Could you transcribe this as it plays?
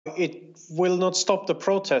It will not stop the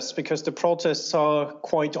protests because the protests are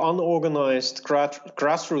quite unorganized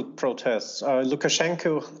grassroots protests.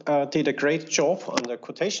 Lukashenko did a great job, under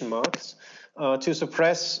quotation marks, to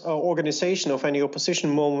suppress organization of any opposition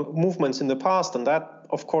movements in the past. And that,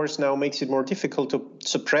 of course, now makes it more difficult to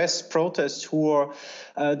suppress protests who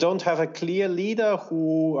don't have a clear leader,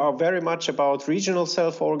 who are very much about regional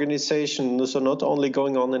self-organization, so not only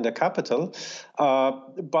going on in the capital,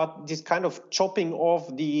 but this kind of chopping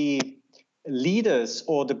off the leaders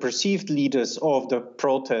or the perceived leaders of the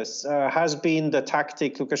protests has been the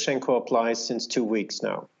tactic Lukashenko applies since 2 weeks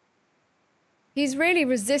now. He's really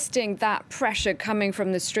resisting that pressure coming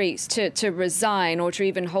from the streets to resign or to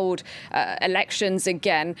even hold elections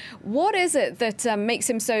again. What is it that makes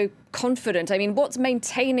him so confident? I mean, what's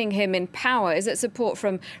maintaining him in power? Is it support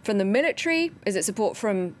from the military? Is it support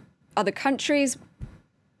from other countries?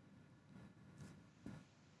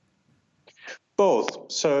 Both.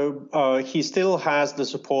 So he still has the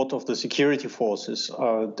support of the security forces,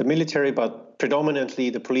 the military, but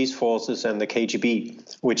predominantly the police forces and the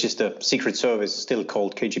KGB, which is the secret service, still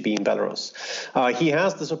called KGB in Belarus. He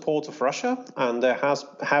has the support of Russia, and there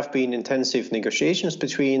have been intensive negotiations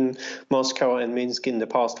between Moscow and Minsk in the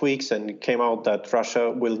past weeks, and it came out that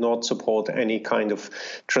Russia will not support any kind of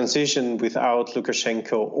transition without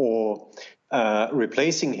Lukashenko or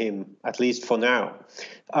replacing him, at least for now.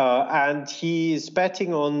 And he is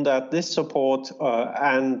betting on that this support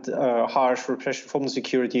and harsh repression from the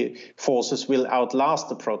security forces will outlast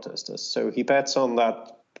the protesters. So he bets on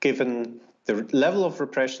that, given the level of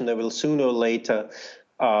repression, they will sooner or later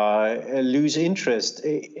lose interest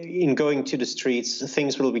in going to the streets.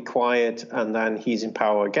 Things will be quiet, and then he's in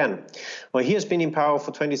power again. Well, he has been in power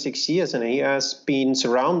for 26 years, and he has been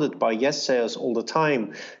surrounded by yes-sayers all the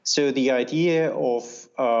time. So the idea of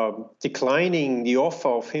declining the offer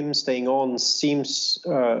of him staying on seems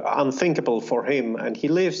unthinkable for him, and he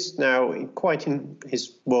lives now quite in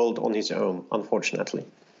his world on his own, unfortunately.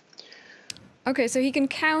 OK, so he can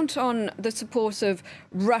count on the support of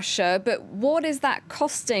Russia, but what is that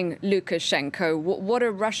costing Lukashenko? What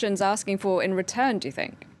are Russians asking for in return, do you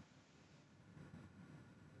think?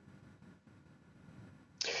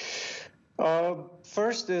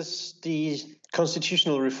 First is the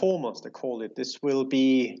constitutional reform, as they call it. This will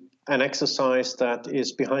be an exercise that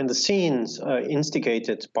is behind the scenes,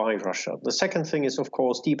 instigated by Russia. The second thing is, of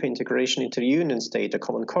course, deeper integration into the Union state, a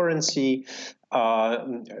common currency,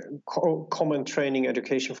 common training,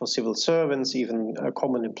 education for civil servants, even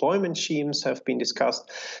common employment schemes have been discussed.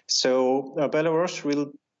 So Belarus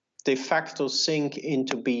will de facto sink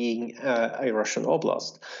into being a Russian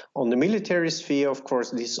oblast. On the military sphere, of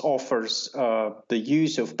course, this offers the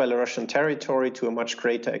use of Belarusian territory to a much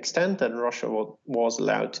greater extent than Russia was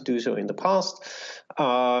allowed to do so in the past.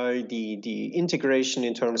 The integration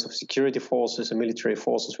in terms of security forces and military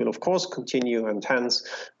forces will, of course, continue, and hence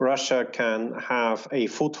Russia can have a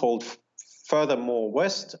foothold furthermore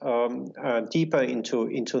west, deeper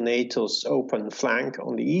into NATO's open flank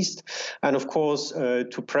on the east, and of course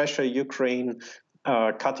to pressure Ukraine.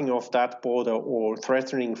 Cutting off that border or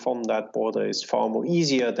threatening from that border is far more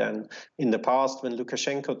easier than in the past, when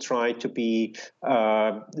Lukashenko tried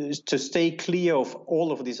to stay clear of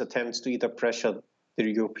all of these attempts to either pressure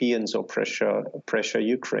the Europeans or pressure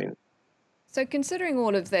Ukraine. So considering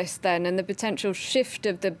all of this then, and the potential shift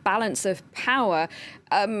of the balance of power,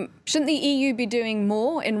 shouldn't the EU be doing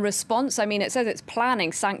more in response? I mean, it says it's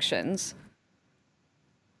planning sanctions.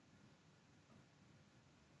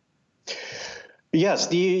 Yes,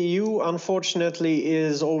 the EU, unfortunately,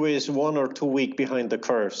 is always 1 or 2 weeks behind the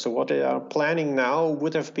curve. So what they are planning now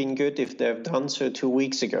would have been good if they've done so 2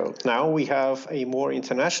 weeks ago. Now we have a more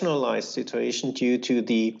internationalized situation due to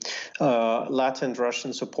the latent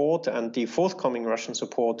Russian support and the forthcoming Russian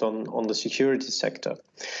support on the security sector.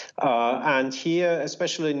 And here,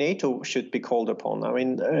 especially NATO should be called upon. I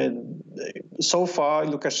mean, so far,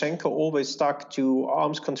 Lukashenko always stuck to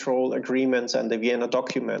arms control agreements and the Vienna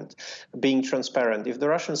document, being transparent. If the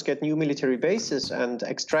Russians get new military bases and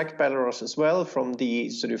extract Belarus as well from the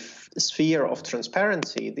sort of sphere of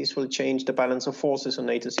transparency, this will change the balance of forces on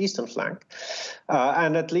NATO's eastern flank.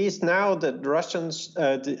 And at least now the Russians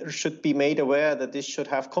should be made aware that this should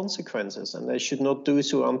have consequences, and they should not do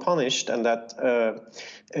so unpunished, and that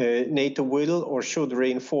NATO will or should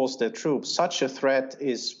reinforce their troops. Such a threat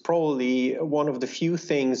is probably one of the few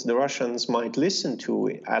things the Russians might listen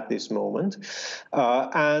to at this moment.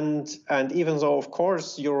 And even though, of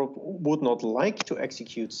course, Europe would not like to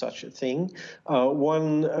execute such a thing,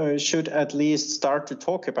 one should at least start to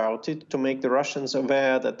talk about it to make the Russians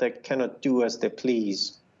aware that they cannot do as they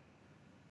please.